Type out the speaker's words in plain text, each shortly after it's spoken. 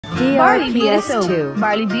Barley Beauty Soap. DRPS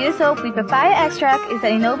Barley Beauty Soap with papaya extract is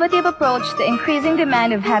an innovative approach to increasing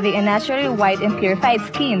demand of having a naturally white and purified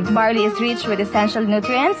skin. Barley is rich with essential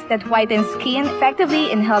nutrients that whiten skin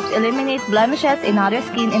effectively and helps eliminate blemishes and other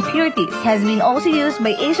skin impurities. Has been also used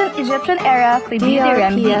by ancient Egyptian era for beauty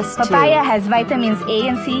remedies. Papaya has vitamins A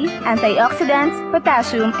and C, antioxidants,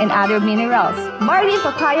 potassium, and other minerals. Barley and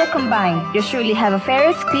papaya combined, you surely have a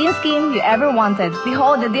fairest clean skin you ever wanted.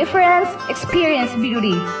 Behold the difference, experience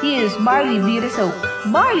beauty. Use Barley Beauty Soap.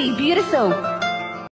 Barley Beauty Soap.